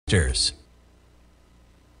Cheers.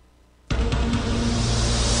 The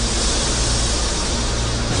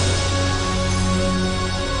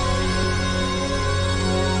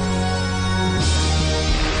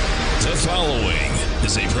following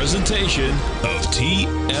is a presentation of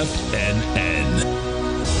TFNN.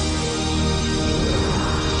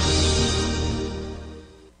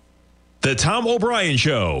 The Tom O'Brien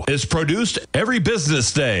Show is produced every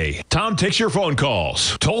business day. Tom takes your phone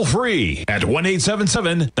calls toll free at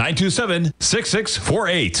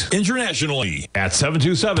 1-877-927-6648. Internationally at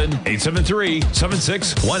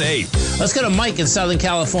 727-873-7618. Let's go to Mike in Southern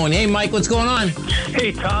California. Hey, Mike, what's going on?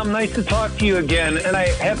 Hey, Tom, nice to talk to you again. And I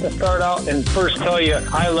have to start out and first tell you,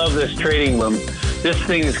 I love this trading room. This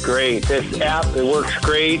thing is great. This app, it works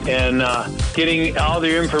great. And getting all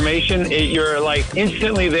the information, you're like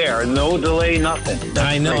instantly there. No delay, nothing. That's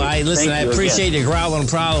I know. Great. I appreciate you growling and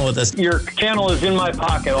prowling with us. Your channel is in my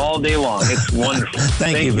pocket all day long. It's wonderful.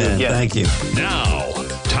 Thank you, man. Again. Thank you. Now,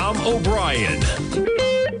 Tom O'Brien.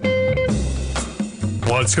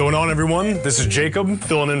 What's going on, everyone? This is Jacob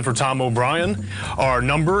filling in for Tom O'Brien. Our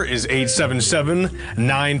number is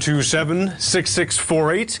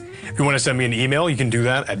 877-927-6648. If you want to send me an email, you can do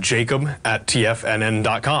that at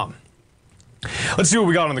jacob@tfnn.com. Let's see what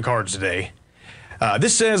we got on the cards today.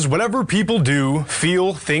 This says, whatever people do,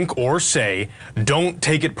 feel, think, or say, don't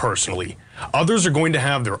take it personally. Others are going to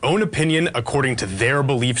have their own opinion according to their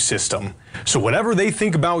belief system. So whatever they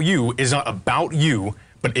think about you is not about you,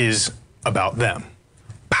 but is about them.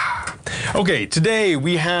 Okay, today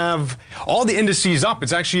we have all the indices up.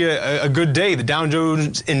 It's actually a good day. The Dow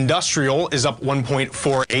Jones Industrial is up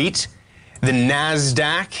 1.48. The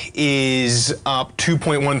NASDAQ is up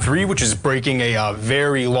 2.13, which is breaking a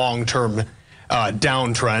very long-term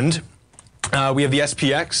downtrend. We have the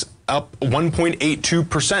SPX up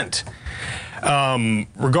 1.82%.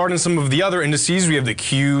 Regarding some of the other indices, we have the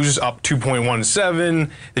Qs up 2.17,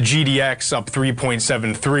 the GDX up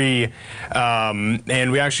 3.73,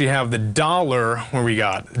 and we actually have the dollar, where we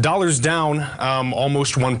got? Dollar's down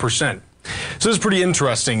almost 1%. So this is pretty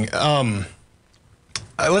interesting.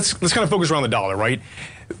 Let's kind of focus around the dollar, right?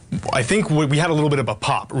 I think we had a little bit of a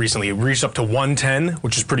pop recently. It reached up to 110,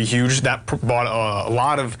 which is pretty huge. That brought a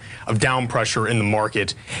lot of down pressure in the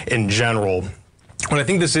market in general. What I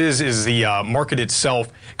think this is the market itself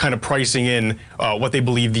kind of pricing in what they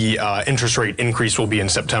believe the interest rate increase will be in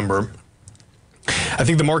September. I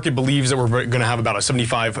think the market believes that we're going to have about a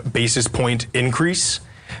 75 basis point increase.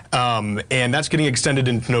 And that's getting extended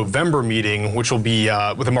into November meeting, which will be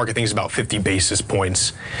what the market thinks about 50 basis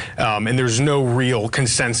points. And there's no real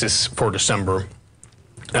consensus for December.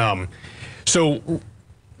 So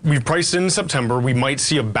we've priced in September. We might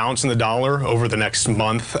see a bounce in the dollar over the next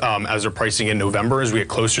month as they're pricing in November as we get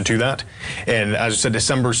closer to that. And as I said,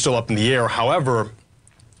 December is still up in the air. However,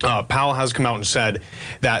 Powell has come out and said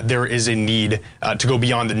that there is a need to go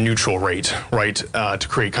beyond the neutral rate, right, to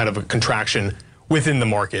create kind of a contraction within the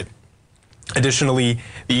market. Additionally,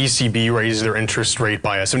 the ECB raised their interest rate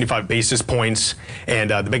by 75 basis points, and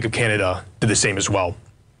the Bank of Canada did the same as well.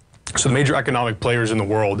 So the major economic players in the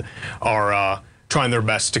world are trying their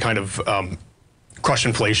best to kind of crush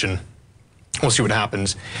inflation. We'll see what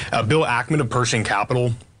happens. Bill Ackman of Pershing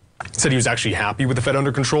Capital said he was actually happy with the Fed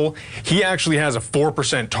under control. He actually has a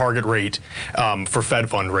 4% target rate for Fed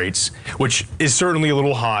fund rates, which is certainly a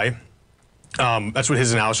little high. That's what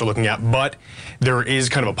his analysts are looking at. But there is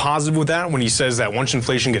kind of a positive with that when he says that once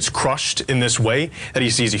inflation gets crushed in this way, that he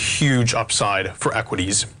sees a huge upside for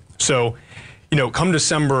equities. So, you know, come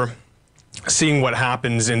December, seeing what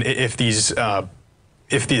happens and if this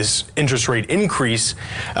interest rate increase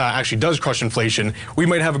actually does crush inflation, we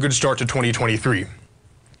might have a good start to 2023.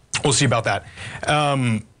 We'll see about that.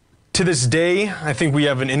 To this day, I think we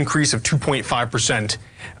have an increase of 2.5%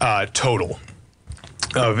 total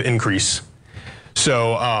of increase.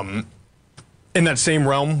 So in that same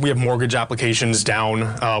realm, we have mortgage applications down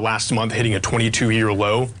last month, hitting a 22-year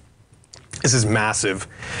low. This is massive.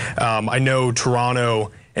 I know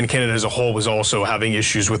Toronto and Canada as a whole was also having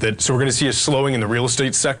issues with it. So we're going to see a slowing in the real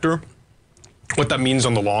estate sector. What that means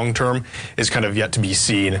on the long term is kind of yet to be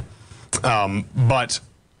seen. But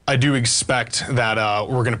I do expect that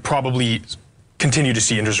we're going to probably continue to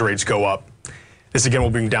see interest rates go up. This again will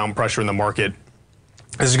bring down pressure in the market.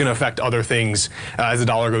 This is going to affect other things as the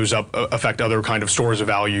dollar goes up, affect other kind of stores of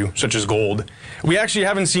value, such as gold. We actually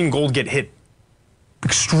haven't seen gold get hit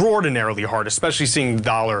extraordinarily hard, especially seeing the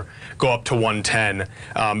dollar go up to 110.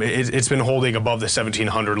 It's been holding above the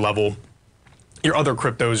 1700 level. Your other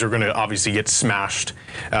cryptos are going to obviously get smashed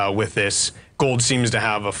with this. Gold seems to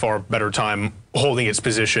have a far better time holding its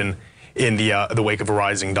position in the wake of a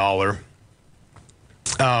rising dollar.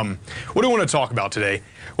 What do I want to talk about today?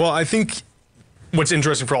 Well, I think what's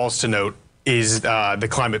interesting for all of us to note is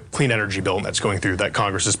the clean energy bill that's going through that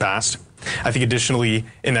Congress has passed. I think additionally,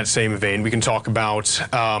 in that same vein, we can talk about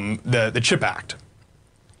the CHIP Act.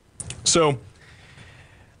 So,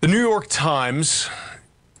 the New York Times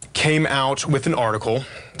came out with an article.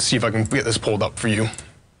 Let's see if I can get this pulled up for you.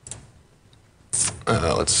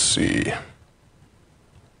 Let's see.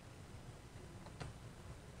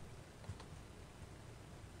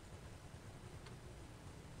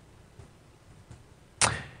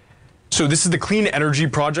 So this is the Clean Energy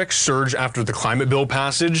Project surge after the climate bill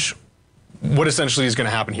passage. What essentially is going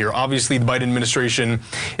to happen here? Obviously, the Biden administration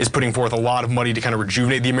is putting forth a lot of money to kind of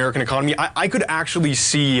rejuvenate the American economy. I could actually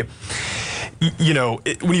see, you know,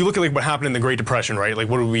 when you look at like what happened in the Great Depression, right? Like,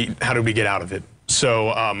 how did we get out of it? So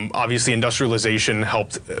obviously, industrialization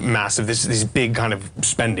helped massive. These big kind of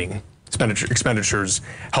expenditures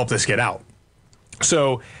helped us get out.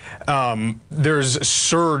 So there's a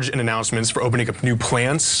surge in announcements for opening up new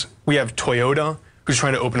plants. We have Toyota, who's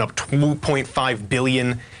trying to open up $2.5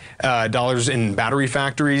 billion in battery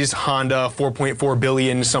factories. Honda, $4.4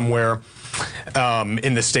 billion somewhere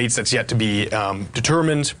in the States that's yet to be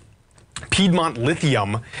determined. Piedmont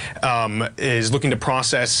Lithium is looking to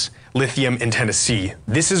process lithium in Tennessee.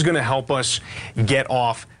 This is going to help us get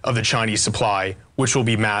off of the Chinese supply, which will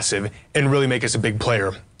be massive and really make us a big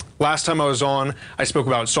player. Last time I was on, I spoke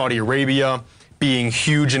about Saudi Arabia being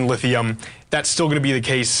huge in lithium. That's still going to be the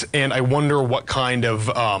case, and I wonder what kind of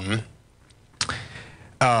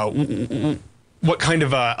alliance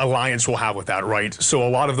we'll have with that, right? So a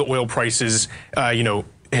lot of the oil prices, you know,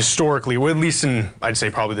 historically, or at least in, I'd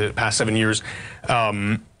say probably the past 7 years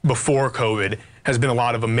before COVID, has been a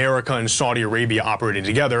lot of America and Saudi Arabia operating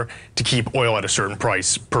together to keep oil at a certain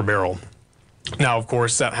price per barrel. Now, of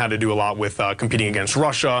course, that had to do a lot with competing against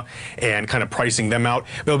Russia and kind of pricing them out.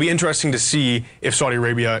 But it'll be interesting to see if Saudi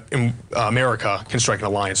Arabia and America can strike an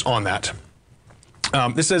alliance on that.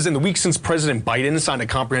 This says, in the week since President Biden signed a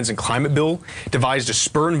comprehensive climate bill devised to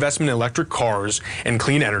spur investment in electric cars and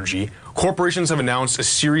clean energy, corporations have announced a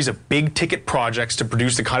series of big-ticket projects to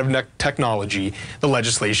produce the kind of technology the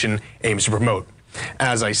legislation aims to promote.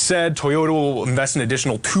 As I said, Toyota will invest an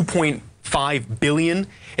additional $2.5 billion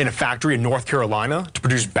in a factory in North Carolina to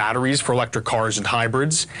produce batteries for electric cars and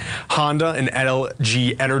hybrids. Honda and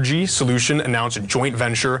LG Energy Solution announced a joint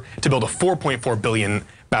venture to build a $4.4 billion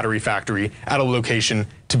battery factory at a location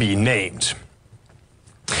to be named.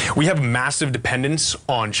 We have massive dependence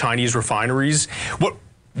on Chinese refineries.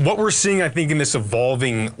 What we're seeing, I think, in this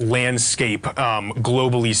evolving landscape,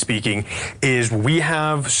 globally speaking, is we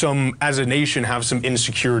have some, as a nation, have some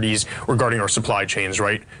insecurities regarding our supply chains,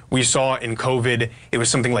 right? We saw in COVID, it was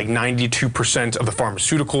something like 92% of the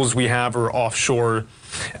pharmaceuticals we have are offshore.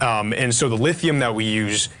 And so the lithium that we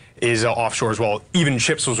use is offshore as well. Even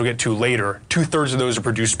chips, which we'll get to later, 2/3 of those are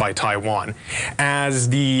produced by Taiwan. As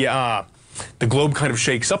the globe kind of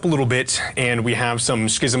shakes up a little bit, and we have some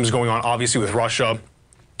schisms going on, obviously, with Russia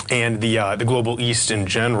and the global East in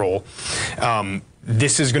general,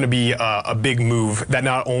 this is going to be a big move that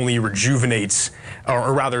not only rejuvenates,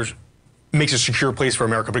 or rather makes a secure place for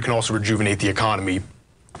America, but it can also rejuvenate the economy.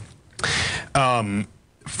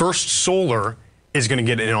 First Solar is going to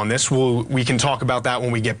get in on this. We can talk about that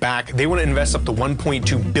when we get back. They want to invest up to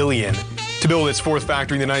 $1.2 billion to build its fourth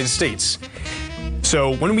factory in the United States.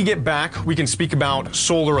 So when we get back, we can speak about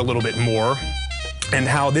solar a little bit more, and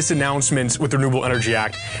how this announcement with the Renewable Energy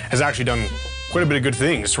Act has actually done quite a bit of good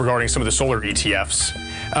things regarding some of the solar ETFs.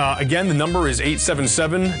 Again, the number is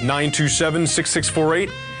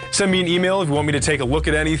 877-927-6648. Send me an email if you want me to take a look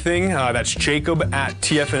at anything. That's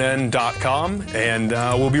jacob@tfnn.com, and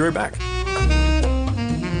we'll be right back.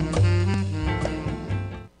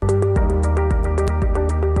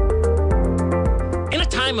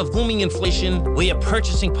 Of booming inflation, where your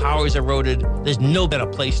purchasing power is eroded, there's no better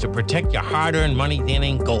place to protect your hard-earned money than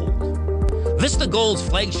in gold. Vista Gold's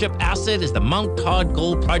flagship asset is the Mount Todd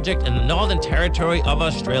Gold Project in the Northern Territory of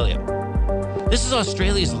Australia. This is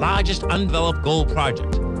Australia's largest undeveloped gold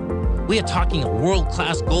project. We are talking a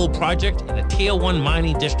world-class gold project in a Tier 1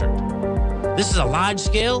 mining district. This is a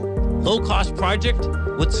large-scale, low-cost project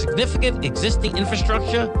with significant existing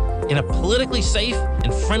infrastructure in a politically safe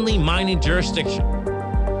and friendly mining jurisdiction.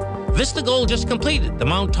 Vista Gold just completed the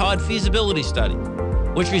Mount Todd feasibility study,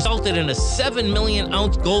 which resulted in a 7 million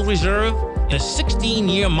ounce gold reserve and a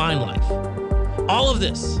 16-year mine life. All of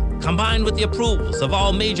this, combined with the approvals of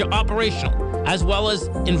all major operational as well as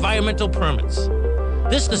environmental permits.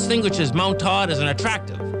 This distinguishes Mount Todd as an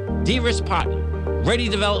attractive, de-risk partner, ready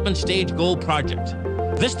development stage gold project.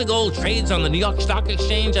 Vista Gold trades on the New York Stock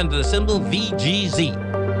Exchange under the symbol VGZ.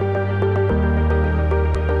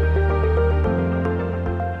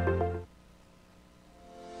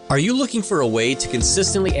 Are you looking for a way to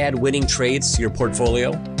consistently add winning trades to your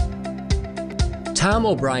portfolio? Tom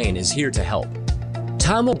O'Brien is here to help.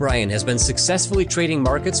 Tom O'Brien has been successfully trading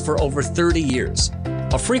markets for over 30 years.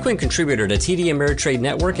 A frequent contributor to TD Ameritrade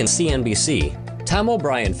Network and CNBC, Tom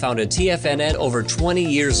O'Brien founded TFNN over 20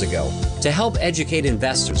 years ago to help educate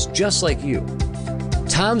investors just like you.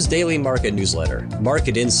 Tom's daily market newsletter,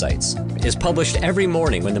 Market Insights, is published every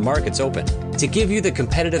morning when the markets open to give you the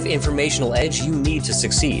competitive informational edge you need to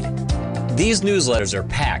succeed. These newsletters are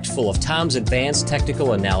packed full of Tom's advanced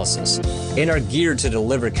technical analysis and are geared to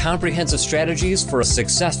deliver comprehensive strategies for a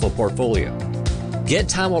successful portfolio. Get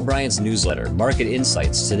Tom O'Brien's newsletter, Market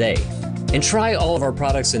Insights, today and try all of our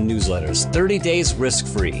products and newsletters 30 days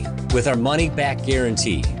risk-free with our money-back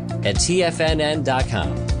guarantee at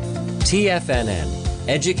TFNN.com. TFNN,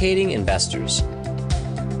 educating investors.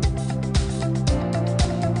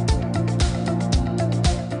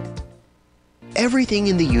 Everything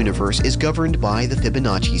in the universe is governed by the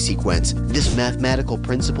Fibonacci sequence. This mathematical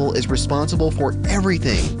principle is responsible for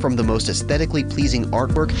everything from the most aesthetically pleasing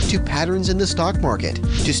artwork to patterns in the stock market.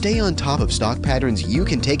 To stay on top of stock patterns you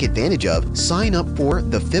can take advantage of, sign up for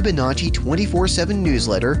the Fibonacci 24/7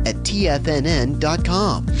 newsletter at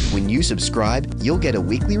TFNN.com. When you subscribe, you'll get a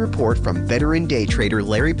weekly report from veteran day trader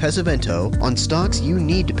Larry Pesavento on stocks you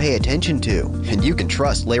need to pay attention to. And you can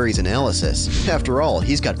trust Larry's analysis. After all,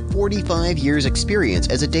 he's got 45 years experience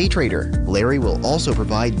as a day trader. Larry will also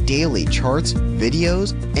provide daily charts,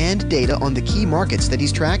 videos, and data on the key markets that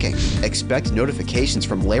he's tracking. Expect notifications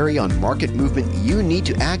from Larry on market movement you need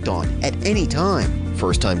to act on at any time.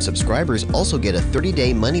 First-time subscribers also get a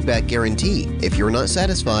 30-day money-back guarantee. If you're not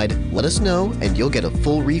satisfied, let us know and you'll get a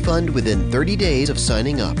full refund within 30 days of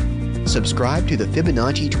signing up. Subscribe to the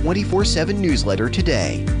Fibonacci 24/7 newsletter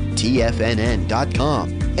today.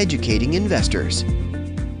 TFNN.com, educating investors.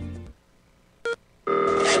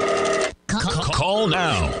 Call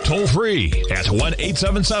now, toll free at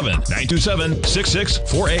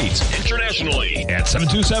 1-877-927-6648. Internationally at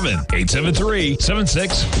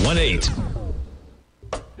 727-873-7618.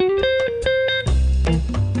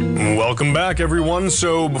 Welcome back, everyone.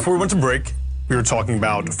 So before we went to break, we were talking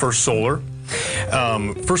about First Solar.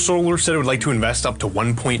 First Solar said it would like to invest up to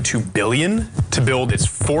 $1.2 billion to build its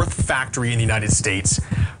fourth factory in the United States,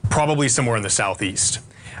 probably somewhere in the Southeast.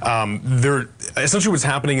 Essentially what's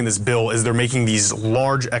happening in this bill is they're making these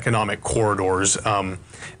large economic corridors that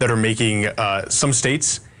are making some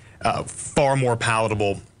states far more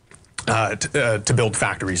palatable to build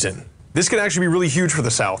factories in. This could actually be really huge for the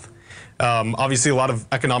South. Obviously, a lot of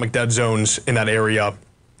economic dead zones in that area,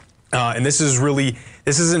 and this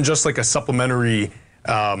isn't just like a supplementary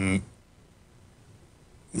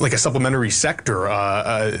sector.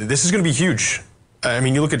 This is going to be huge. I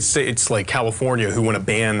mean, you look at states like California who want to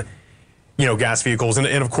ban, gas vehicles, and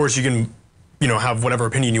of course you can, have whatever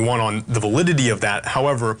opinion you want on the validity of that.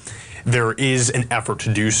 However, there is an effort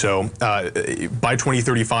to do so. By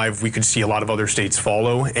 2035, we could see a lot of other states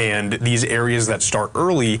follow, and these areas that start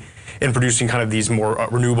early in producing kind of these more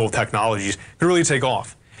renewable technologies could really take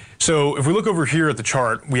off. So if we look over here at the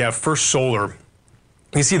chart, we have First Solar.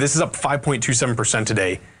 You see this is up 5.27%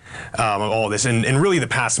 today. Of all this, and really the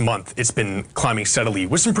past month it's been climbing steadily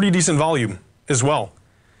with some pretty decent volume as well.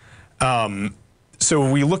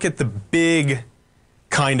 So we look at the big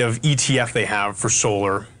kind of ETF they have for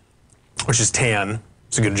solar, which is TAN.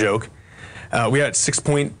 It's a good joke. We had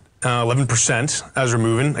 6.11% as we're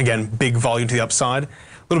moving. Again, big volume to the upside. A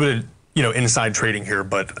little bit of inside trading here,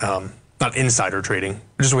 but not insider trading,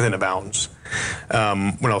 just within the bounds.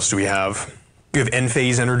 What else do we have? We have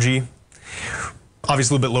Enphase Energy.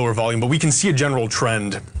 Obviously a little bit lower volume, but we can see a general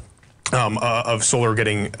trend of solar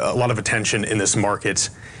getting a lot of attention in this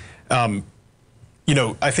market. I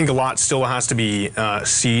think a lot still has to be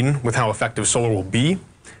seen with how effective solar will be.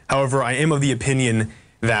 However, I am of the opinion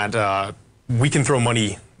that we can throw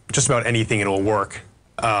money just about anything and it will work.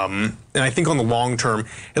 And I think on the long term,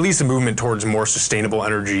 at least a movement towards more sustainable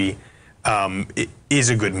energy is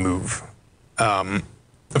a good move.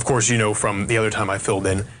 Of course, from the other time I filled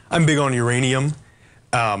in, I'm big on uranium.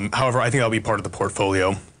 However, I think that'll be part of the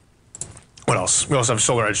portfolio. What else? We also have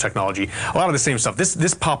Solar Edge technology. A lot of the same stuff.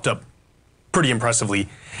 This popped up pretty impressively.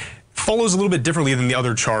 Follows a little bit differently than the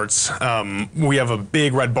other charts. We have a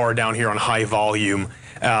big red bar down here on high volume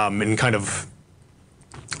and kind of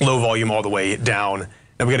low volume all the way down.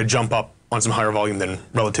 Now we got to jump up on some higher volume than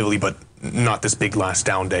relatively, but not this big last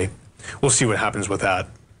down day. We'll see what happens with that.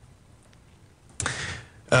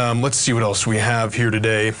 Let's see what else we have here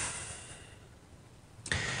today.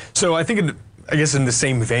 So I think, I guess in the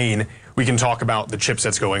same vein, we can talk about the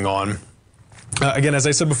chipsets going on. Again, as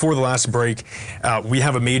I said before the last break, we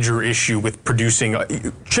have a major issue with producing,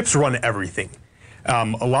 chips run everything. A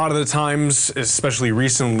lot of the times, especially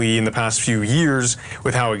recently in the past few years,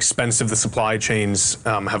 with how expensive the supply chains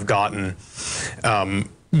have gotten,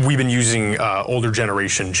 we've been using older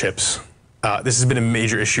generation chips. This has been a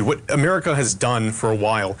major issue. What America has done for a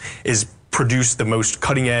while is produce the most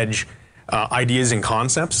cutting edge ideas and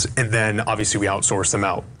concepts, and then obviously we outsource them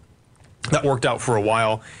out. That worked out for a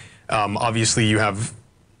while. Obviously you have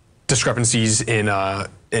discrepancies in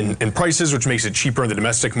prices, which makes it cheaper in the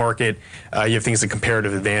domestic market. You have things like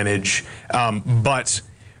comparative advantage. But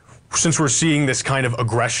since we're seeing this kind of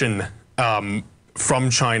aggression from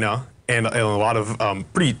China and a lot of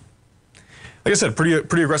pretty, like I said,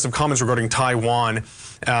 pretty aggressive comments regarding Taiwan,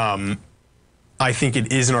 I think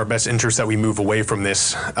it is in our best interest that we move away from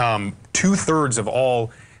this. 2/3 of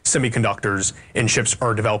all semiconductors and chips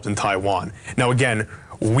are developed in Taiwan. Now again,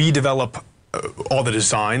 we develop all the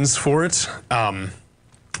designs for it, then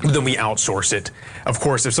we outsource it. Of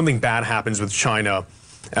course, if something bad happens with China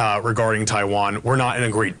regarding Taiwan, we're not in a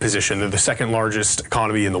great position. They're the second largest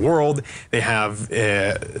economy in the world. They have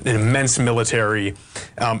an immense military,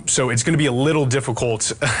 so it's going to be a little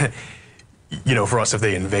difficult, you know, for us if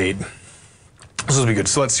they invade. This will be good.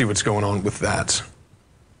 So let's see what's going on with that.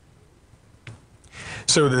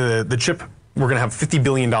 So the chip, we're going to have $50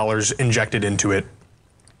 billion injected into it.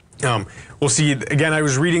 We'll see. Again, I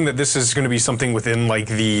was reading that this is going to be something within like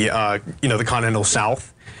the you know, the continental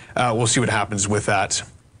South. We'll see what happens with that.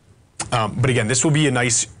 But again, this will be a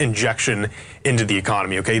nice injection into the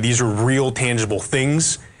economy. Okay, these are real, tangible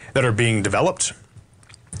things that are being developed,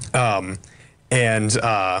 and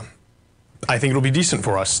I think it'll be decent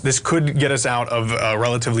for us. This could get us out of a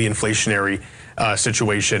relatively inflationary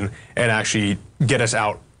situation and actually get us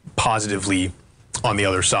out positively on the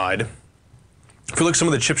other side. If we look at some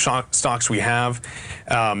of the chip stocks we have,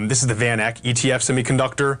 this is the Van Eck ETF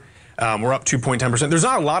semiconductor. We're up 2.10%. There's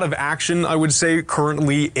not a lot of action, I would say,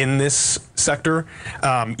 currently in this sector.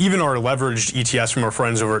 Even our leveraged ETFs from our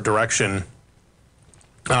friends over at Direction,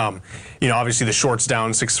 you know, obviously the short's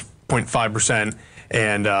down 6.5%,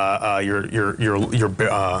 and your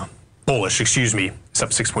bullish, excuse me, it's up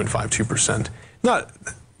 6.52%. Not,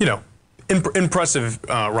 you know, impressive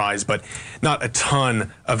rise, but not a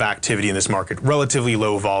ton of activity in this market. Relatively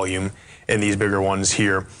low volume in these bigger ones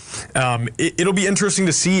here. It'll be interesting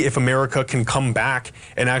to see if America can come back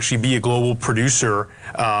and actually be a global producer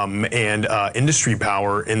and industry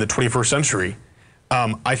power in the 21st century.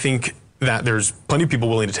 I think that there's plenty of people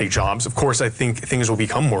willing to take jobs. Of course, I think things will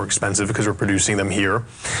become more expensive because we're producing them here.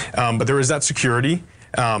 But there is that security.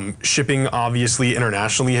 Shipping, obviously,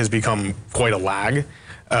 internationally has become quite a lag.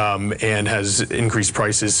 And has increased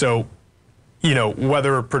prices. So, you know,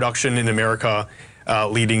 whether production in America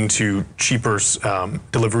leading to cheaper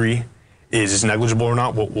delivery is negligible or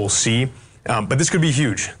not, we'll see. But this could be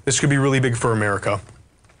huge. This could be really big for America.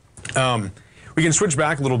 We can switch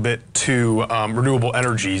back a little bit to renewable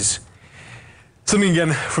energies. Something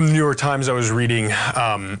again from the New York Times I was reading.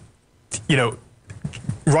 You know,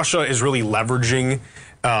 Russia is really leveraging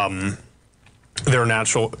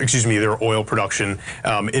their oil production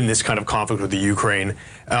in this kind of conflict with the Ukraine.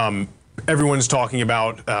 Everyone's talking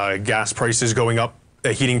about gas prices going up,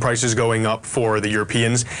 heating prices going up for the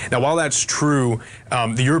Europeans. Now, while that's true,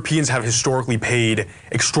 the Europeans have historically paid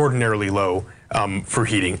extraordinarily low for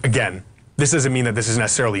heating. Again, this doesn't mean that this is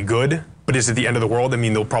necessarily good, but is it the end of the world? I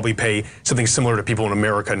mean, they'll probably pay something similar to people in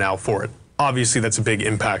America now for it. Obviously, that's a big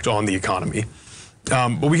impact on the economy.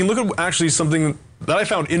 But we can look at actually something that I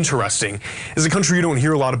found interesting. Is a country you don't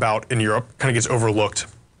hear a lot about in Europe, kind of gets overlooked,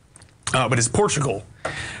 but it's Portugal.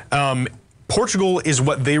 Portugal is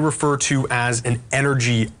what they refer to as an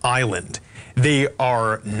energy island. They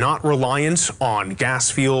are not reliant on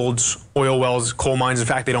gas fields, oil wells, coal mines. In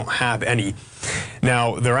fact, they don't have any.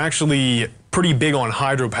 Now, they're actually pretty big on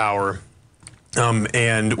hydropower.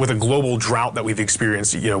 And with a global drought that we've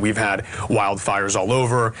experienced, you know, we've had wildfires all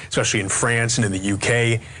over, especially in France and in the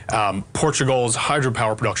UK. Portugal's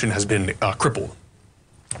hydropower production has been crippled.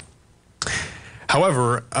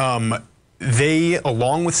 However, they,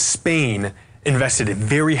 along with Spain, invested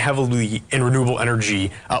very heavily in renewable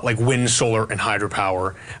energy like wind, solar, and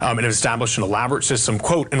hydropower, and have established an elaborate system,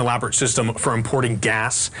 quote, an elaborate system for importing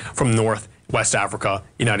gas from North, West Africa,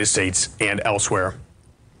 United States, and elsewhere.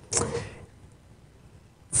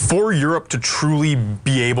 For Europe to truly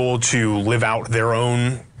be able to live out their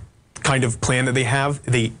own kind of plan that they have,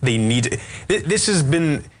 they need to, this has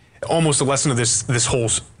been almost a lesson of this whole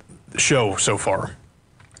show so far,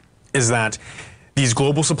 is that these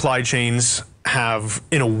global supply chains have,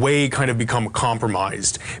 in a way, kind of become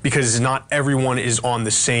compromised because not everyone is on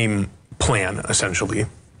the same plan, essentially.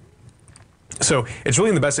 So it's really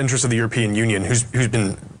in the best interest of the European Union, who's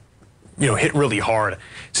been, hit really hard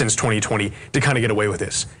since 2020, to kind of get away with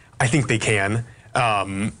this. I think they can.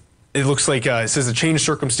 It looks like it says the changed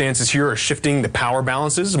circumstances here are shifting the power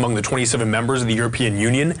balances among the 27 members of the European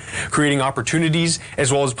Union, creating opportunities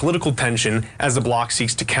as well as political tension as the bloc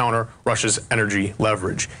seeks to counter Russia's energy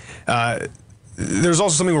leverage. There's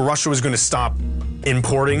also something where Russia was going to stop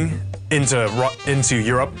importing into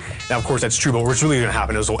Europe. Now, of course, that's true, but what's really going to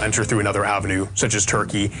happen is they'll enter through another avenue, such as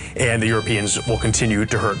Turkey, and the Europeans will continue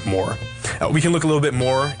to hurt more. We can look a little bit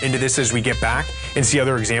more into this as we get back and see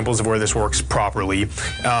other examples of where this works properly,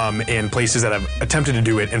 and places that have attempted to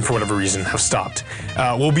do it and for whatever reason have stopped.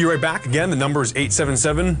 We'll be right back. Again, the number is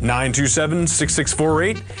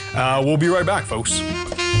 877-927-6648. We'll be right back, folks.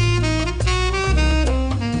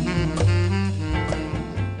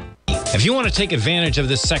 If you want to take advantage of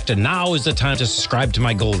this sector, now is the time to subscribe to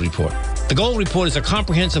my Gold Report. The Gold Report is a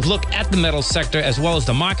comprehensive look at the metals sector as well as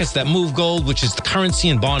the markets that move gold, which is the currency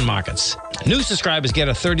and bond markets. New subscribers get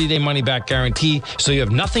a 30-day money-back guarantee, so you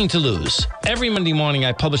have nothing to lose. Every Monday morning,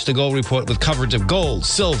 I publish the Gold Report with coverage of gold,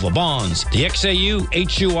 silver, bonds, the XAU,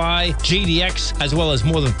 HUI, JDX, as well as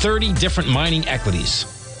more than 30 different mining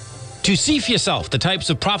equities. To see for yourself the types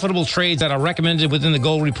of profitable trades that are recommended within the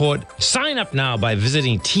Gold Report, sign up now by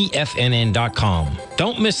visiting TFNN.com.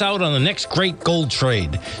 Don't miss out on the next great gold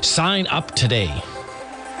trade. Sign up today.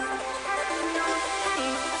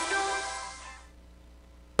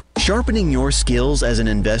 Sharpening your skills as an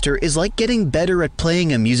investor is like getting better at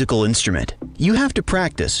playing a musical instrument. You have to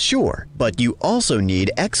practice, sure, but you also need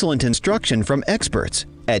excellent instruction from experts.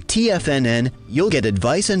 At TFNN, you'll get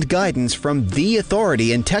advice and guidance from the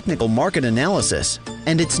authority in technical market analysis.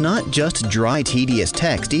 And it's not just dry, tedious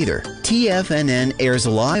text either. TFNN airs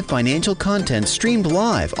live financial content streamed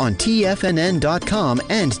live on TFNN.com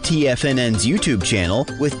and TFNN's YouTube channel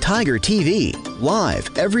with Tiger TV, live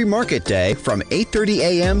every market day from 8:30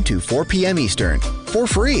 a.m. to 4 p.m. Eastern. For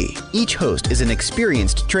free. Each host is an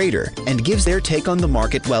experienced trader and gives their take on the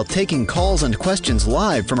market while taking calls and questions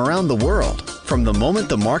live from around the world. From the moment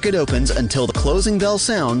the market opens until the closing bell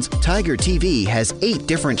sounds, Tiger TV has 8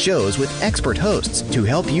 different shows with expert hosts to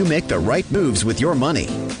help you make the right moves with your money.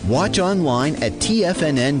 Watch online at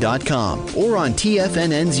TFNN.com or on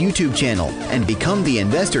TFNN's YouTube channel and become the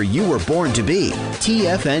investor you were born to be.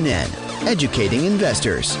 TFNN, educating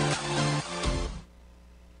investors.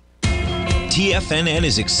 TFNN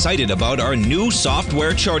is excited about our new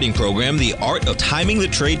software charting program, The Art of Timing the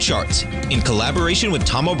Trade Charts. In collaboration with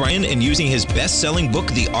Tom O'Brien and using his best-selling book,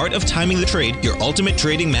 The Art of Timing the Trade, Your Ultimate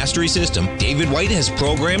Trading Mastery System, David White has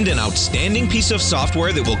programmed an outstanding piece of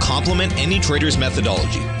software that will complement any trader's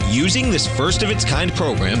methodology. Using this first-of-its-kind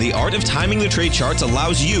program, The Art of Timing the Trade Charts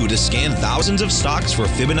allows you to scan thousands of stocks for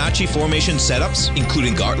Fibonacci formation setups,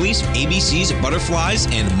 including Gartley's, ABC's, Butterflies,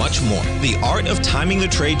 and much more. The Art of Timing the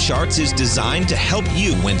Trade Charts is designed to help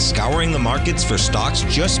you when scouring the markets for stocks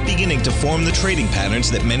just beginning to form the trading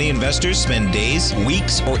patterns that many investors spend days,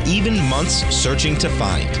 weeks, or even months searching to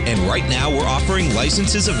find. And right now, we're offering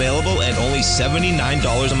licenses available at only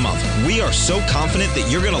 $79 a month. We are so confident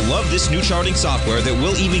that you're going to love this new charting software that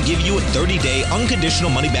will even give you a 30-day unconditional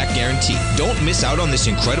money-back guarantee. Don't miss out on this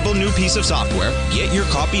incredible new piece of software. Get your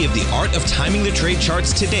copy of The Art of Timing the Trade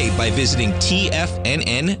Charts today by visiting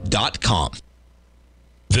TFNN.com.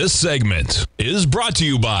 This segment is brought to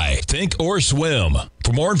you by Thinkorswim.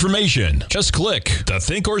 For more information, just click the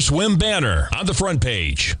Thinkorswim banner on the front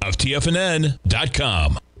page of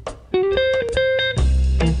TFNN.com.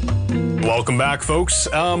 Welcome back, folks.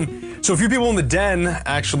 So a few people in the den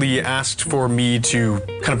actually asked for me to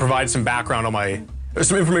kind of provide some background on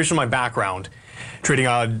some information on my background, trading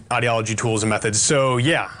ideology, tools, and methods. So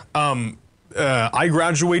yeah, I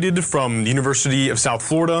graduated from the University of South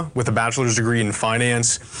Florida with a bachelor's degree in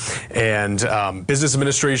finance and business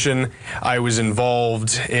administration. I was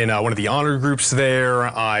involved in one of the honor groups there.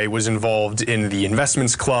 I was involved in the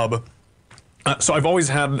investments club. So I've always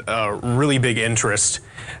had a really big interest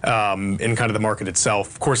in kind of the market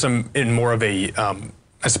itself. Of course, I'm in more of a,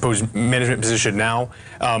 I suppose, management position now,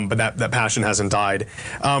 but that passion hasn't died.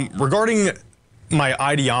 Regarding my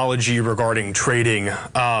ideology regarding trading,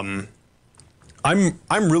 I'm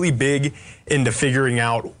really big into figuring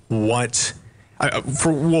out what,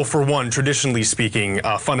 for one, traditionally speaking,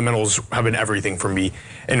 fundamentals have been everything for me.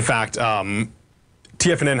 In fact,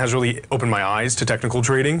 TFNN has really opened my eyes to technical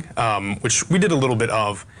trading, which we did a little bit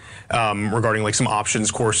of regarding like some options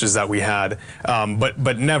courses that we had,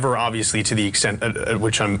 but never obviously to the extent at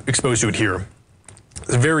which I'm exposed to it here.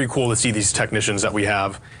 It's very cool to see these technicians that we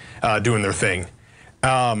have doing their thing.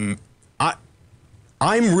 I'm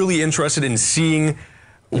really interested in seeing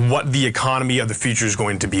what the economy of the future is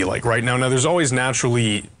going to be like right now. Now, there's always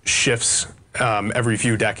naturally shifts every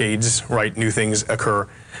few decades, right? New things occur.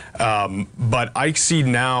 But I see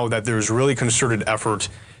now that there's really concerted effort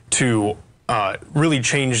to really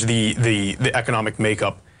change the economic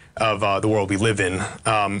makeup of the world we live in.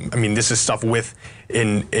 I mean, this is stuff with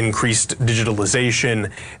increased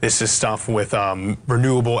digitalization. This is stuff with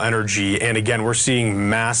renewable energy. And again, we're seeing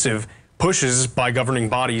massive pushes by governing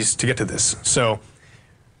bodies to get to this. So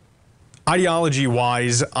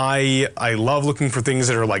ideology-wise, I love looking for things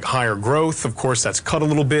that are like higher growth. Of course, that's cut a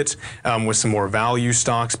little bit with some more value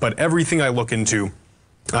stocks, but everything I look into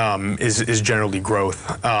is generally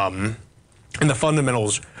growth. And the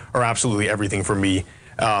fundamentals are absolutely everything for me,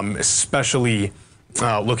 especially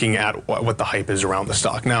looking at what the hype is around the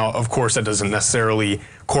stock. Now, of course, that doesn't necessarily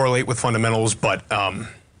correlate with fundamentals, but a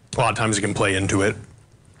lot of times it can play into it.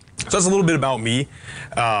 So that's a little bit about me.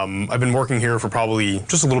 I've been working here for probably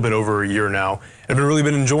just a little bit over a year now, and I've really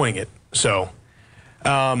been enjoying it. So,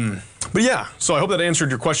 but yeah, so I hope that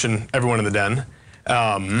answered your question, everyone in the den.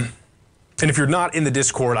 And if you're not in the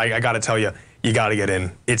Discord, I got to tell you, you got to get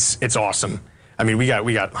in. It's awesome. I mean, we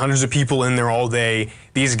got hundreds of people in there all day.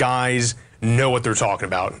 These guys know what they're talking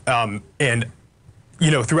about. And you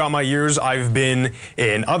know, throughout my years, I've been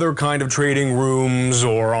in other kind of trading rooms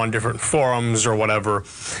or on different forums or whatever,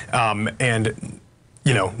 and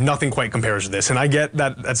you know, nothing quite compares to this. And I get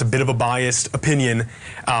that that's a bit of a biased opinion,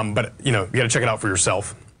 but you know, you got to check it out for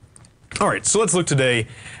yourself. All right, so let's look today.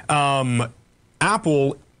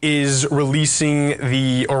 Apple is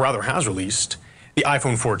releasing or rather has released, the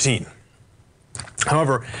iPhone 14.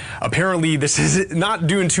 However, apparently this is not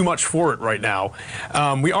doing too much for it right now.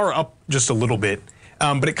 We are up just a little bit.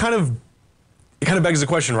 But it kind of begs the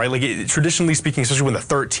question, right? Like traditionally speaking, especially when the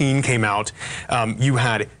 13 came out, you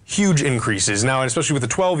had huge increases. Now, especially with the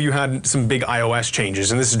 12, you had some big iOS changes,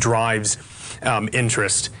 and this drives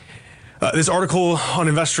interest. This article on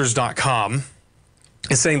investors.com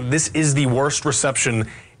is saying this is the worst reception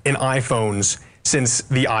in iPhones since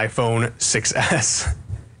the iPhone 6S.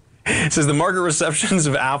 It says the market receptions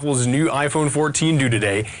of Apple's new iPhone 14 due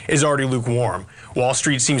today is already lukewarm. Wall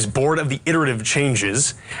Street seems bored of the iterative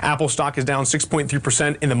changes. Apple stock is down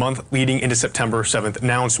 6.3% in the month leading into September 7th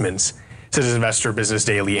announcements, says Investor Business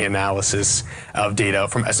Daily analysis of data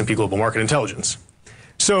from S&P Global Market Intelligence.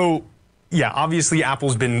 So, yeah, obviously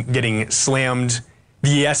Apple's been getting slammed.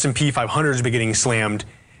 The S&P 500 has been getting slammed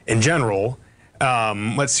in general.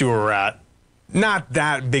 Let's see where we're at. Not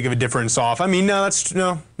that big of a difference off. I mean, that's you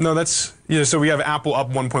know, so we have Apple up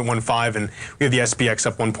 1.15 and we have the SPX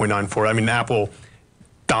up 1.94. I mean, Apple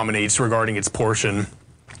dominates regarding its portion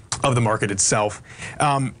of the market itself.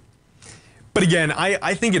 But again,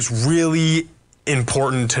 I think it's really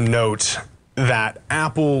important to note that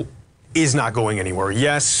Apple is not going anywhere.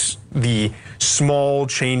 Yes, the small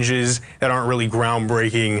changes that aren't really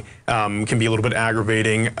groundbreaking can be a little bit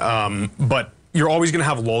aggravating, but you're always going to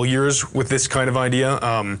have lull years with this kind of idea.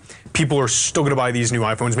 People are still going to buy these new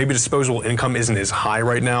iPhones. Maybe disposable income isn't as high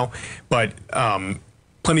right now, but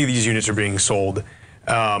plenty of these units are being sold.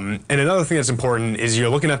 And another thing that's important is you're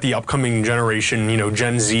looking at the upcoming generation, you know,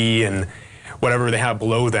 Gen Z and whatever they have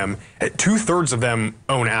below them. 2/3 of them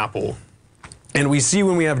own Apple. And we see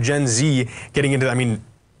when we have Gen Z getting into, I mean,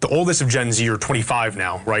 the oldest of Gen Z are 25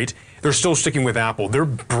 now, right? They're still sticking with Apple. Their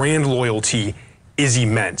brand loyalty is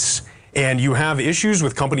immense. And you have issues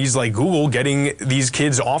with companies like Google getting these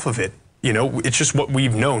kids off of it. You know, it's just what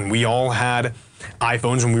we've known. We all had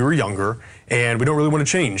iPhones when we were younger, and we don't really want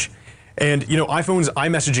to change. And, you know, iPhone's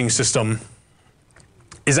iMessaging system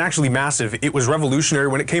is actually massive. It was revolutionary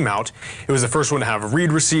when it came out. It was the first one to have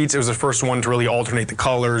read receipts. It was the first one to really alternate the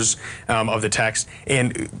colors of the text.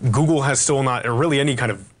 And Google has still not, or really any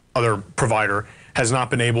kind of other provider, has not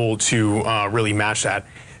been able to really match that.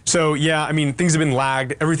 So, yeah, I mean, things have been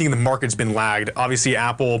lagged. Everything in the market's been lagged. Obviously,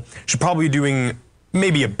 Apple should probably be doing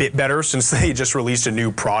maybe a bit better since they just released a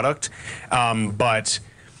new product. But,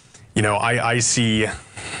 you know, I see,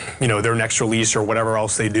 you know, their next release or whatever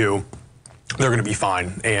else they do, they're going to be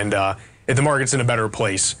fine. And if the market's in a better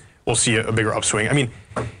place, we'll see a bigger upswing. I mean,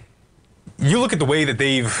 you look at the way that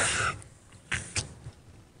they've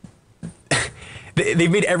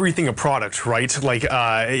made everything a product, right? Like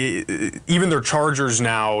even their chargers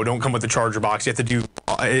now don't come with the charger box. You have to do,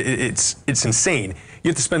 it's insane. you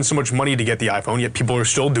have to spend so much money to get the iPhone, yet people are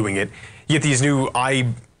still doing it. You get these new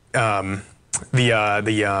earpods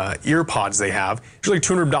they have. It's like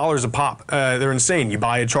 $200 a pop. They're insane. You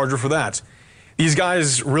buy a charger for that. These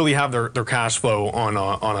guys really have their cash flow on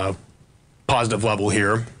a positive level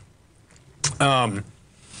here.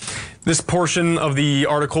 This portion of the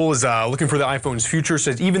article is looking for the iPhone's future.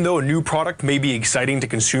 Says even though a new product may be exciting to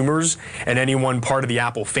consumers and anyone part of the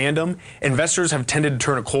Apple fandom, investors have tended to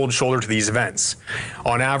turn a cold shoulder to these events.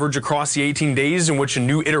 On average, across the 18 days in which a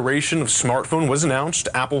new iteration of smartphone was announced,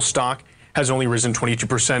 Apple stock has only risen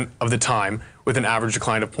 22% of the time, with an average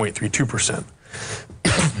decline of 0.32%.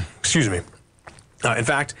 Excuse me. In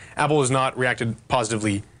fact, Apple has not reacted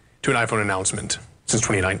positively to an iPhone announcement since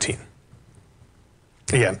 2019.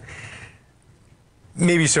 Again,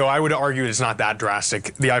 maybe so. I would argue it's not that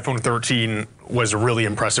drastic. The iPhone 13 was a really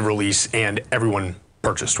impressive release, and everyone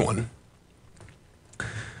purchased one.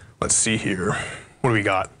 Let's see here. What do we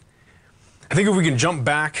got? I think if we can jump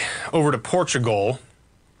back over to Portugal,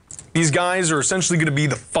 these guys are essentially going to be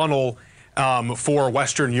the funnel for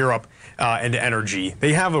Western Europe into energy.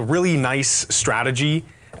 They have a really nice strategy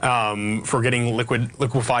for getting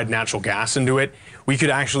liquefied natural gas into it. We could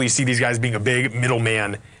actually see these guys being a big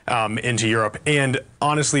middleman into Europe. And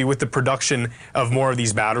honestly, with the production of more of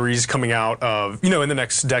these batteries coming out of, in the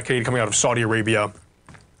next decade, coming out of Saudi Arabia,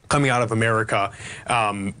 coming out of America,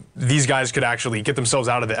 these guys could actually get themselves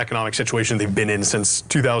out of the economic situation they've been in since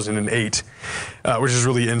 2008, which is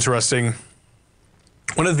really interesting.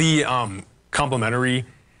 One of the complementary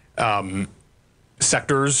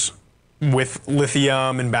sectors with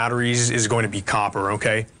lithium and batteries is going to be copper,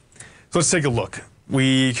 okay? So let's take a look.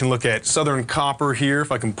 We can look at Southern Copper here,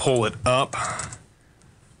 if I can pull it up.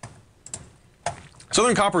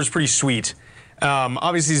 Southern Copper is pretty sweet.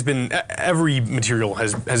 Obviously, every material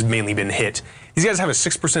has mainly been hit. These guys have a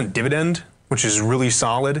 6% dividend, which is really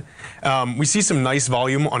solid. We see some nice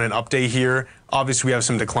volume on an up day here. Obviously, we have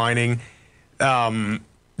some declining.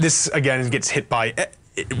 This, again, gets hit by,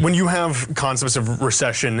 when you have concepts of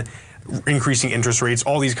recession, increasing interest rates,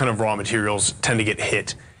 all these kind of raw materials tend to get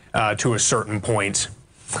hit to a certain point.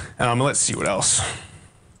 Let's see what else.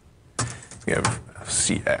 We have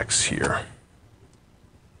CX here.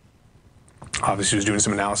 Obviously, was doing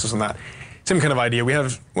some analysis on that. Same kind of idea. We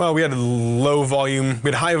had a low volume,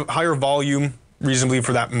 we had higher volume reasonably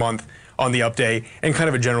for that month on the up day, and kind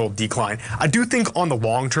of a general decline. I do think on the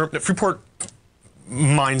long term, Freeport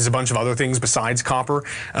mines a bunch of other things besides copper,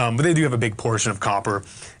 but they do have a big portion of copper.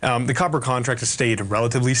 The copper contract has stayed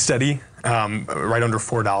relatively steady, right under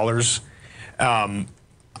 $4.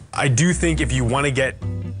 I do think if you want to get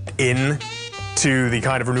in to the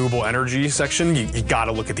kind of renewable energy section, you got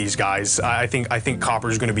to look at these guys. I think copper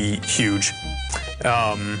is going to be huge.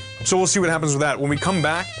 So we'll see what happens with that. When we come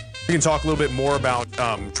back, we can talk a little bit more about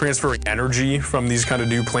transferring energy from these kind of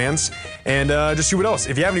new plants and just see what else.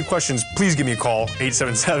 If you have any questions, please give me a call,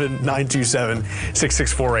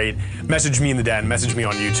 877-927-6648. Message me in the den, message me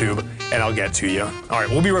on YouTube, and I'll get to you. All right,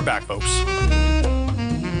 we'll be right back, folks.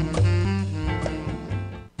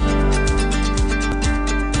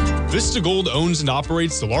 Vista Gold owns and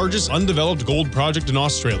operates the largest undeveloped gold project in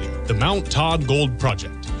Australia, the Mount Todd Gold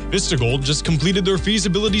Project. Vista Gold just completed their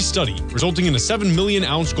feasibility study, resulting in a 7 million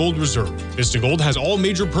ounce gold reserve. Vista Gold has all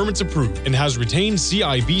major permits approved and has retained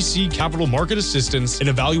CIBC capital market assistance in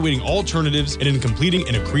evaluating alternatives and in completing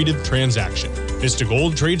an accretive transaction. Vista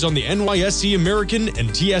Gold trades on the NYSE American and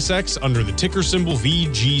TSX under the ticker symbol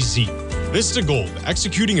VGZ. Vista Gold,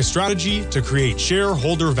 executing a strategy to create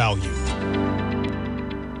shareholder value.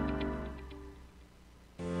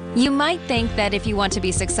 You might think that if you want to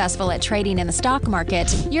be successful at trading in the stock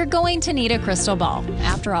market, you're going to need a crystal ball.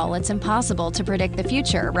 After all, it's impossible to predict the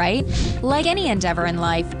future, right? Like any endeavor in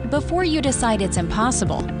life, before you decide it's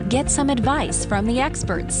impossible, get some advice from the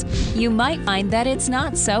experts. You might find that it's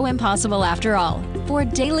not so impossible after all. For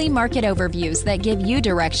daily market overviews that give you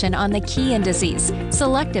direction on the key indices,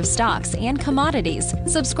 selective stocks, and commodities,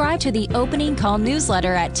 subscribe to the Opening Call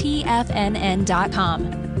newsletter at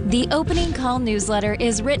TFNN.com. The Opening Call newsletter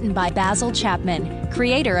is written by Basil Chapman,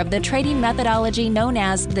 creator of the trading methodology known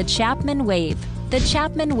as the Chapman Wave. The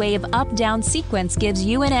Chapman Wave up-down sequence gives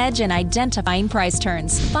you an edge in identifying price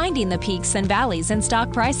turns, finding the peaks and valleys in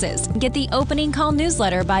stock prices. Get the Opening Call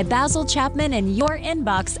newsletter by Basil Chapman in your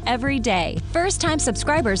inbox every day. First-time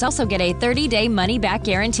subscribers also get a 30-day money-back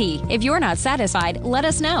guarantee. If you're not satisfied, let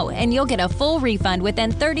us know, and you'll get a full refund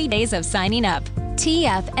within 30 days of signing up.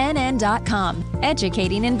 TFNN.com,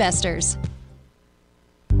 educating investors.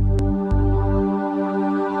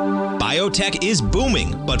 Biotech is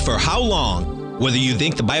booming, but for how long? Whether you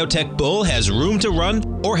think the biotech bull has room to run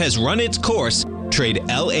or has run its course, Trade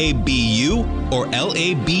LABU or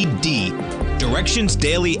LABD. Directions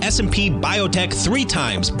Daily S&P Biotech 3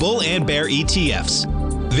 times bull and bear ETFs.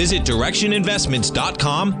 Visit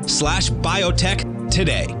directioninvestments.com/biotech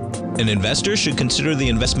today. An investor should consider the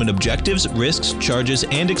investment objectives, risks, charges,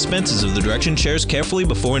 and expenses of the Direction shares carefully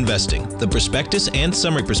before investing. The prospectus and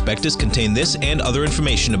summary prospectus contain this and other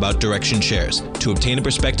information about Direction shares. To obtain a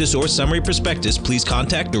prospectus or summary prospectus, please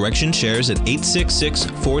contact Direction shares at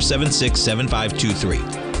 866-476-7523.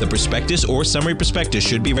 The prospectus or summary prospectus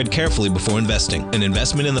should be read carefully before investing. An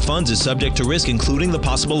investment in the funds is subject to risk, including the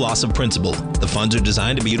possible loss of principal. The funds are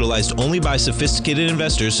designed to be utilized only by sophisticated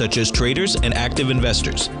investors such as traders and active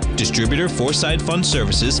investors. Distributor Foreside Fund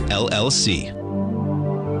Services, LLC.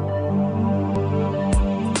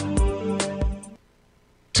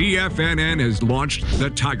 TFNN has launched the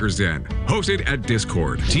Tiger's Den. Hosted at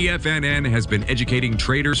Discord, TFNN has been educating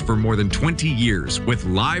traders for more than 20 years with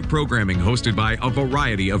live programming hosted by a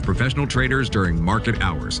variety of professional traders during market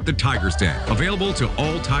hours. The Tiger's Den, available to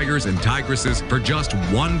all tigers and tigresses for just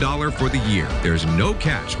 $1 for the year. There's no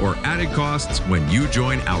catch or added costs when you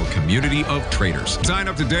join our community of traders. Sign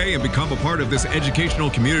up today and become a part of this educational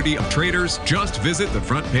community of traders. Just visit the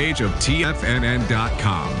front page of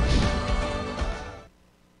TFNN.com.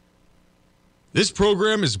 This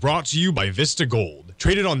program is brought to you by Vista Gold,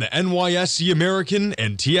 traded on the NYSE American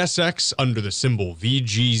and TSX under the symbol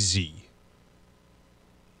VGZ.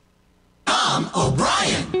 Tom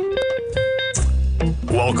O'Brien.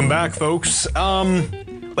 Welcome back, folks.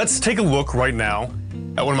 Let's take a look right now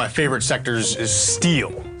at one of my favorite sectors is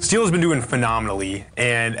steel. Steel has been doing phenomenally,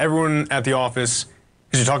 and everyone at the office,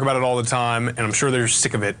 because you talk about it all the time, and I'm sure they're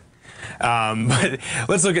sick of it. But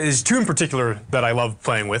let's look at there's two in particular that I love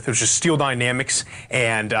playing with. There's just Steel Dynamics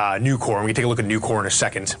and Nucor. And we can take a look at Nucor in a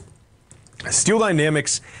second. Steel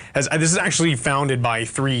Dynamics has this is actually founded by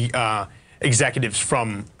three executives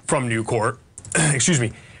from Nucor. Excuse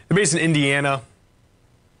me. They're based in Indiana.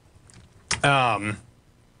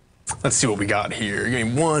 Let's see what we got here. Give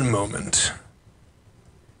me one moment.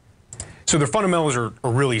 So their fundamentals are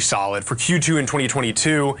really solid for Q2 in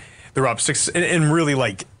 2022. They're up 6 and really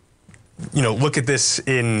like. You know, look at this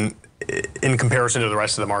in comparison to the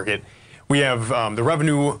rest of the market. We have the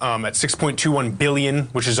revenue at $6.21 billion,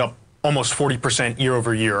 which is up almost 40% year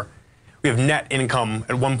over year. We have net income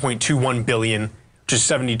at $1.21 billion, which is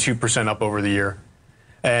 72% up over the year.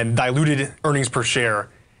 And diluted earnings per share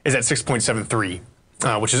is at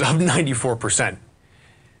 6.73, which is up 94%.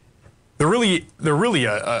 They're really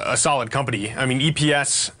a solid company. I mean,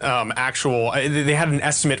 EPS actual, they had an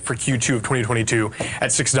estimate for Q2 of 2022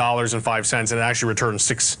 at $6.05, and it actually returned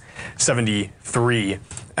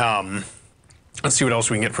 $6.73. Let's see what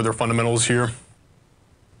else we can get for their fundamentals here.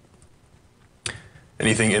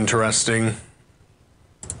 Anything interesting?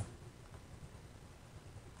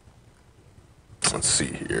 Let's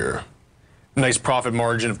see here. Nice profit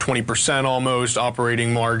margin of 20% almost,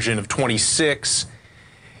 operating margin of 26%.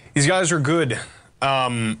 These guys are good.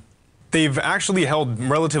 They've actually held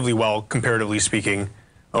relatively well, comparatively speaking,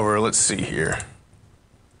 over, let's see here.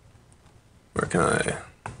 Where can I?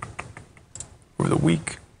 Over the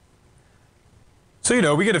week. So, you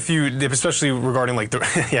know, we get a few, especially regarding like the,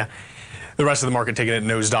 the rest of the market taking a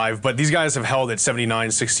nosedive, but these guys have held at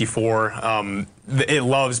 79.64. It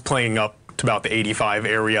loves playing up to about the 85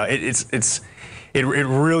 area. It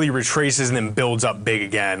really retraces and then builds up big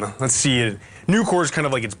again. Let's see it. Nucor is kind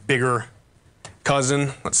of like its bigger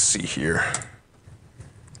cousin. Let's see here.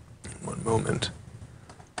 One moment.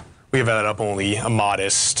 We have that up only a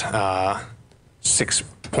modest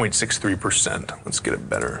 6.63%. Let's get a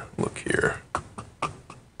better look here.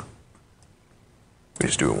 We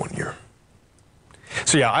just do it 1 year.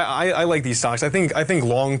 So yeah, I like these stocks. I think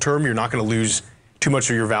long term you're not going to lose too much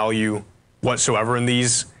of your value whatsoever in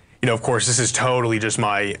these. You know, of course, this is totally just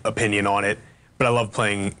my opinion on it, but I love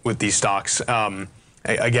playing with these stocks.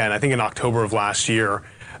 Again, I think in October of last year,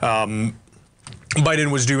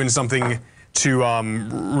 Biden was doing something to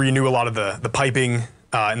renew a lot of the piping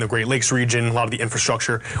in the Great Lakes region, a lot of the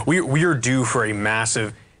infrastructure. We are due for a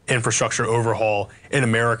massive infrastructure overhaul in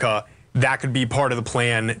America. That could be part of the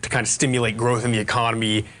plan to kind of stimulate growth in the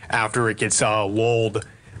economy after it gets lulled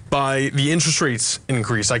by the interest rates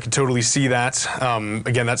increase. I could totally see that.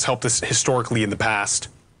 Again, that's helped us historically in the past.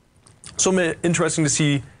 So interesting to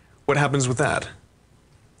see what happens with that.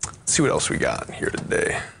 Let's see what else we got here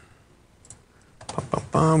today.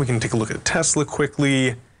 We can take a look at Tesla quickly.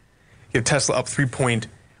 You have Tesla up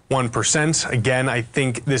 3.1%. Again, I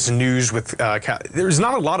think this news with there's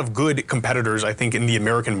not a lot of good competitors, I think, in the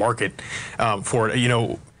American market for it. You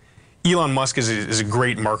know, Elon Musk is a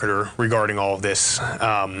great marketer regarding all of this.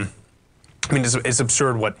 I mean, it's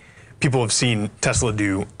absurd what people have seen Tesla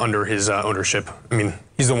do under his ownership. I mean,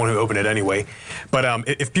 he's the one who opened it anyway. But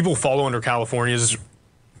if people follow under California's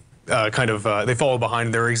they follow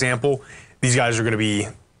behind their example, these guys are going to be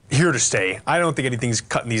here to stay. I don't think anything's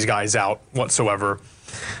cutting these guys out whatsoever.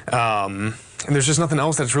 And there's just nothing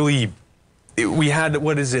else that's really. We had,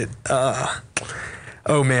 what is it?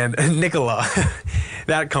 Oh man, Nikola,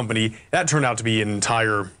 that company, that turned out to be an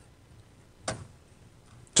entire,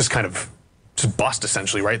 just bust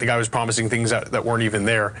essentially, right? The guy was promising things that weren't even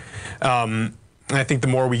there. And I think the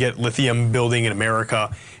more we get lithium building in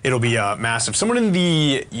America, it'll be massive. Someone in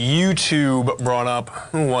the YouTube brought up,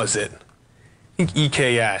 who was it? I think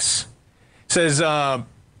EKS says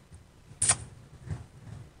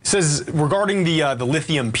regarding the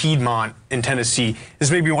lithium Piedmont in Tennessee,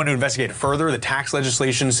 this may be one to investigate further. The tax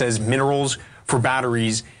legislation says minerals for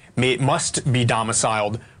batteries must be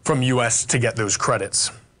domiciled from U.S. to get those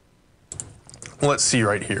credits. Let's see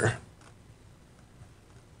right here.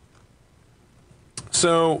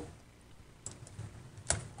 So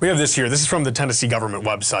we have this here. This is from the Tennessee government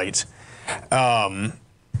website.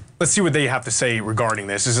 Let's see what they have to say regarding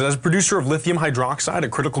this. It says, as a producer of lithium hydroxide, a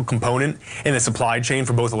critical component in the supply chain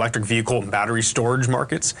for both electric vehicle and battery storage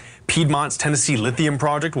markets, Piedmont's Tennessee Lithium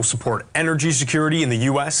Project will support energy security in the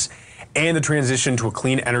U.S. and the transition to a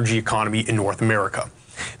clean energy economy in North America.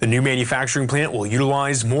 The new manufacturing plant will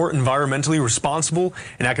utilize more environmentally responsible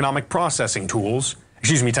and economic processing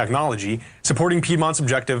technology, supporting Piedmont's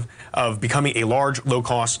objective of becoming a large,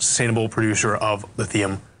 low-cost, sustainable producer of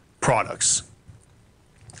lithium products.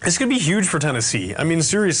 It's going to be huge for Tennessee. I mean,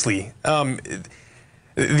 seriously.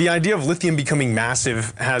 The idea of lithium becoming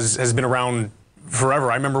massive has been around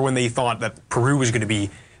forever. I remember when they thought that Peru was going to be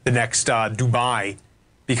the next Dubai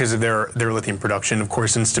because of their lithium production. Of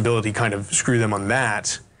course, instability kind of screwed them on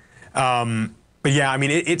that. But yeah, I mean,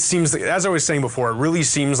 it seems, as I was saying before, it really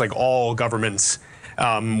seems like all governments,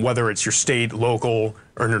 whether it's your state, local,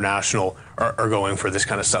 or international, are going for this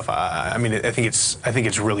kind of stuff. I mean, I think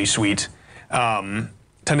it's really sweet.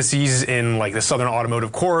 Tennessee's in like the Southern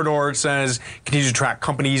Automotive Corridor, it says, continue to attract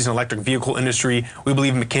companies in the electric vehicle industry. We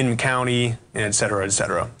believe in McKinnon County, et cetera, et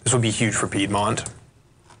cetera. This would be huge for Piedmont.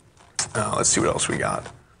 Let's see what else we got.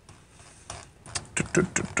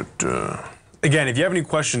 Again, if you have any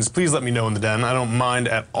questions, please let me know in the den. I don't mind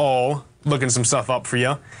at all looking some stuff up for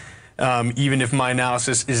you, even if my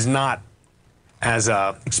analysis is not as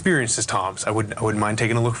experienced as Tom's. I wouldn't mind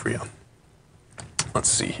taking a look for you. Let's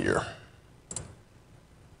see here.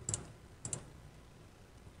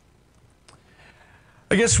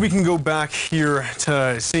 I guess we can go back here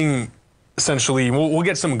to seeing, essentially, we'll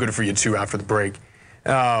get something good for you too after the break.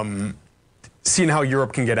 Seeing how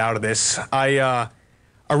Europe can get out of this. I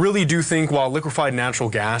really do think while liquefied natural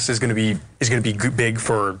gas is going to be big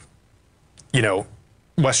for,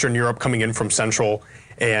 Western Europe coming in from Central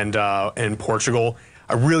and Portugal,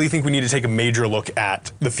 I really think we need to take a major look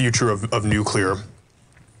at the future of nuclear.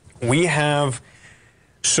 We have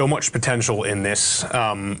so much potential in this.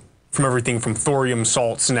 From everything from thorium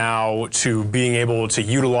salts now to being able to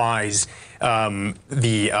utilize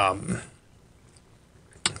the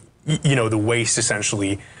waste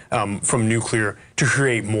essentially from nuclear to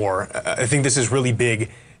create more. I think this is really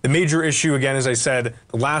big. The major issue, again, as I said,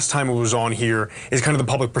 the last time it was on here, is kind of the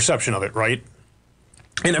public perception of it, right?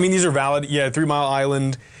 And I mean, these are valid. Yeah, 3 Mile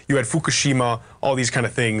Island, you had Fukushima, all these kind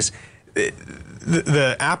of things.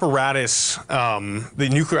 The apparatus, the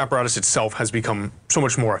nuclear apparatus itself has become so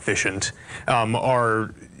much more efficient.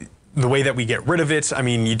 The way that we get rid of it, I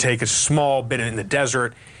mean, you take a small bit in the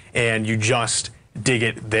desert and you just dig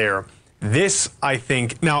it there. This, I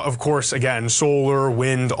think, now, of course, again, solar,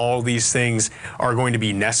 wind, all these things are going to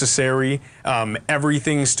be necessary.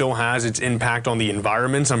 Everything still has its impact on the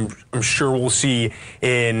environment. I'm sure we'll see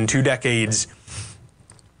in 2 decades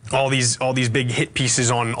all these big hit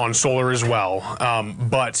pieces on solar as well,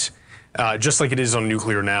 but just like it is on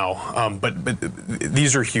nuclear now. But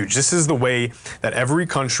these are huge. This is the way that every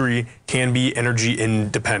country can be energy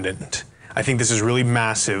independent. I think this is really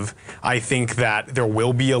massive. I think that there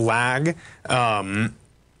will be a lag in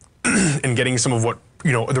getting some of what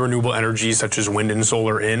the renewable energies such as wind and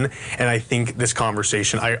solar in. And I think this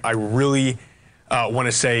conversation, I really want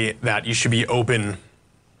to say that you should be open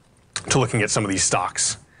to looking at some of these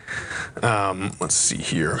stocks. Let's see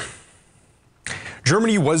here.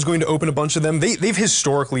 Germany was going to open a bunch of them. They've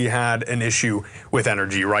historically had an issue with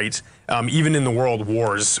energy, right? Even in the world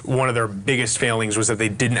wars, one of their biggest failings was that they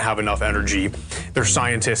didn't have enough energy. Their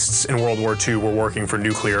scientists in World War II were working for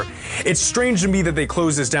nuclear. It's strange to me that they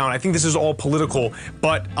closed this down. I think this is all political,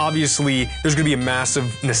 but obviously there's going to be a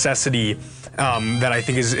massive necessity that I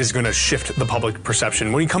think is going to shift the public perception.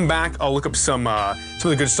 When we come back, I'll look up some of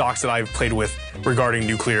the good stocks that I've played with regarding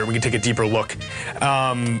nuclear. We can take a deeper look.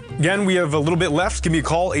 Again, we have a little bit left. Give me a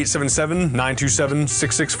call,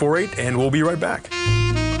 877-927-6648, and we'll be right back.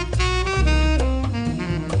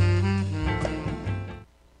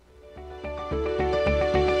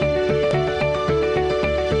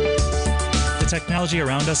 The technology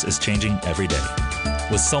around us is changing every day.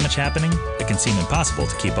 With so much happening, it can seem impossible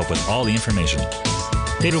to keep up with all the information.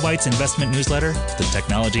 David White's investment newsletter, The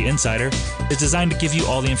Technology Insider, is designed to give you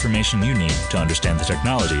all the information you need to understand the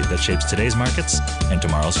technology that shapes today's markets and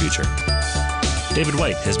tomorrow's future. David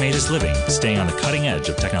White has made his living staying on the cutting edge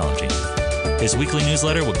of technology. His weekly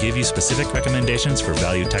newsletter will give you specific recommendations for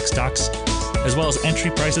value tech stocks, as well as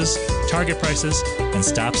entry prices, target prices, and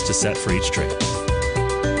stops to set for each trade.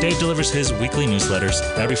 Dave delivers his weekly newsletters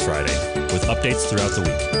every Friday with updates throughout the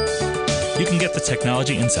week. You can get the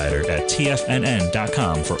Technology Insider at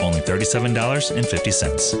TFNN.com for only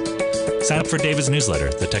 $37.50. Sign up for David's newsletter,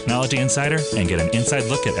 The Technology Insider, and get an inside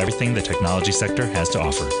look at everything the technology sector has to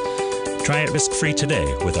offer. Try it risk-free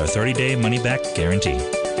today with our 30-day money-back guarantee.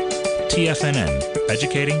 TFNN,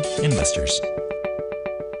 educating investors.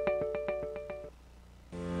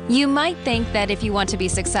 You might think that if you want to be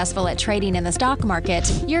successful at trading in the stock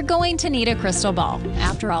market, you're going to need a crystal ball.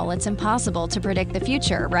 After all, it's impossible to predict the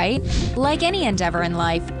future, right? Like any endeavor in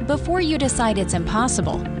life, before you decide it's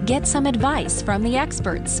impossible, get some advice from the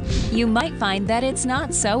experts. You might find that it's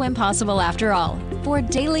not so impossible after all. For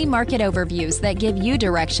daily market overviews that give you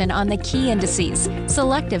direction on the key indices,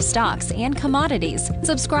 selective stocks, and commodities,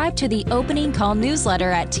 subscribe to the Opening Call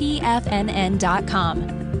newsletter at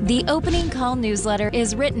TFNN.com. The Opening Call newsletter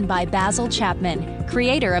is written by Basil Chapman,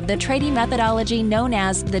 creator of the trading methodology known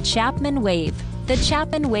as the Chapman Wave. The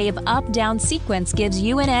Chapman Wave up-down sequence gives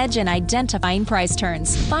you an edge in identifying price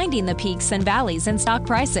turns, finding the peaks and valleys in stock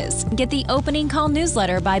prices. Get the Opening Call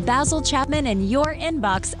newsletter by Basil Chapman in your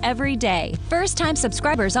inbox every day. First-time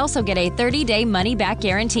subscribers also get a 30-day money-back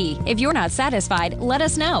guarantee. If you're not satisfied, let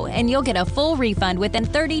us know, and you'll get a full refund within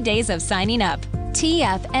 30 days of signing up.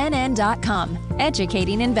 TFNN.com,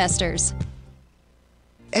 educating investors.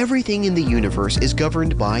 Everything in the universe is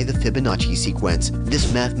governed by the Fibonacci sequence.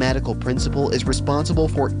 This mathematical principle is responsible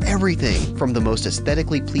for everything from the most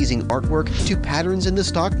aesthetically pleasing artwork to patterns in the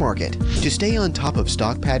stock market. To stay on top of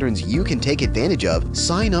stock patterns you can take advantage of,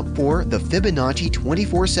 sign up for the Fibonacci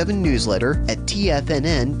 24/7 newsletter at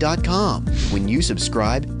TFNN.com. When you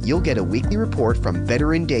subscribe, you'll get a weekly report from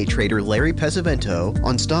veteran day trader Larry Pesavento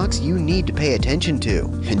on stocks you need to pay attention to.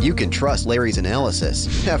 And you can trust Larry's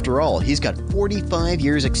analysis. After all, he's got 45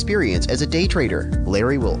 years experience as a day trader.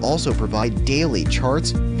 Larry will also provide daily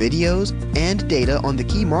charts, videos, and data on the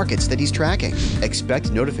key markets that he's tracking.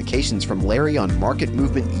 Expect notifications from Larry on market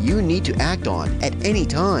movement you need to act on at any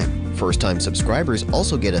time. First-time subscribers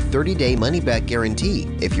also get a 30-day money-back guarantee.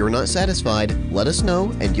 If you're not satisfied, let us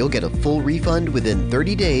know and you'll get a full refund within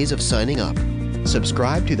 30 days of signing up.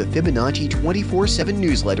 Subscribe to the Fibonacci 24/7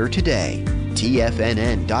 newsletter today.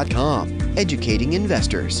 TFNN.com, educating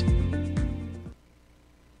investors.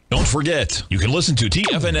 Don't forget, you can listen to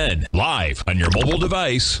TFNN live on your mobile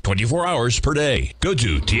device 24 hours per day. Go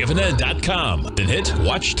to TFNN.com, then hit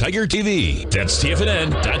Watch Tiger TV. That's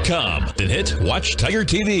TFNN.com, then hit Watch Tiger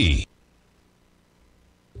TV.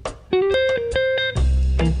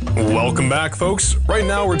 Welcome back, folks. Right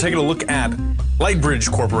now, we're taking a look at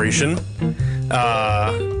Lightbridge Corporation,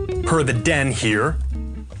 per the Den here.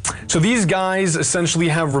 So these guys essentially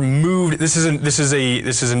have removed. This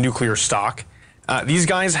is a nuclear stock. These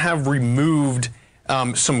guys have removed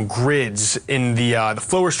some grids in the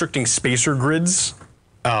flow restricting spacer grids,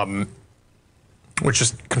 which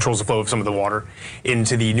just controls the flow of some of the water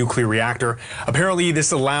into the nuclear reactor. Apparently,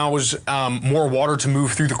 this allows more water to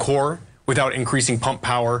move through the core without increasing pump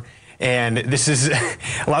power, and this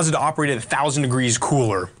allows it to operate at 1,000 degrees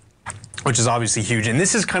cooler, which is obviously huge. And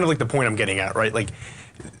this is kind of like the point I'm getting at, right? Like,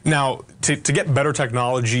 now to get better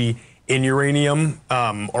technology in uranium,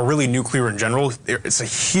 or really nuclear in general, it's a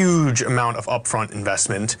huge amount of upfront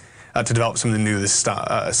investment to develop some of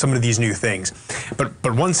these new things.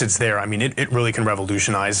 But once it's there, I mean, it really can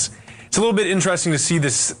revolutionize. It's a little bit interesting to see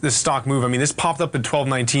this stock move. I mean, this popped up at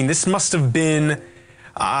 12.19. This must have been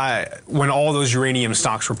when all those uranium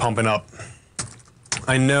stocks were pumping up.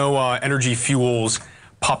 I know Energy Fuels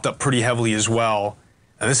popped up pretty heavily as well,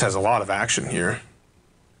 and this has a lot of action here.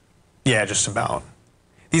 Yeah, just about.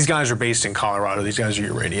 These guys are based in Colorado. These guys are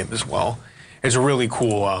uranium as well. It's a really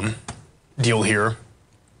cool deal here.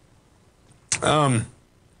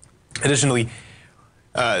 Additionally,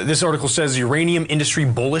 This article says uranium industry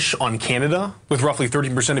bullish on Canada with roughly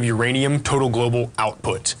 13% of uranium total global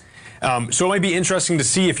output. So it might be interesting to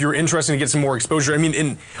see if you're interested to get some more exposure. I mean,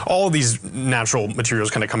 in all of these natural materials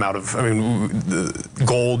kind of come out of,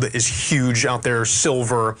 gold is huge out there,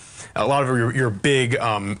 silver, a lot of your big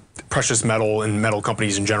precious metal and metal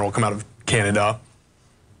companies in general come out of Canada.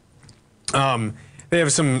 They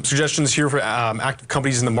have some suggestions here for active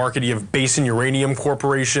companies in the market. You have Basin Uranium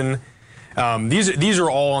Corporation. These are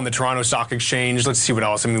all on the Toronto Stock Exchange. Let's see what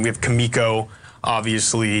else. I mean, we have Cameco,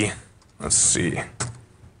 obviously. Let's see.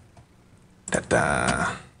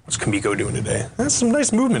 What's Cameco doing today? That's some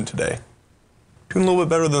nice movement today. Doing a little bit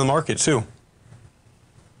better than the market, too.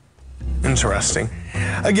 Interesting.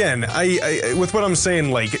 Again, I with what I'm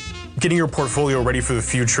saying, like, getting your portfolio ready for the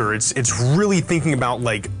future, it's really thinking about,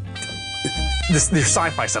 like, this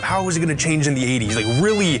sci-fi stuff. How is it going to change in the 80s? Like,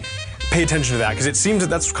 really pay attention to that, because it seems that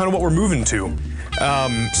that's kind of what we're moving to.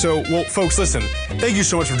 Well, folks, listen, thank you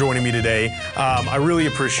so much for joining me today. I really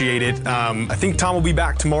appreciate it. I think Tom will be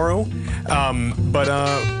back tomorrow. But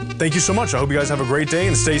thank you so much. I hope you guys have a great day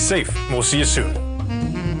and stay safe. We'll see you soon.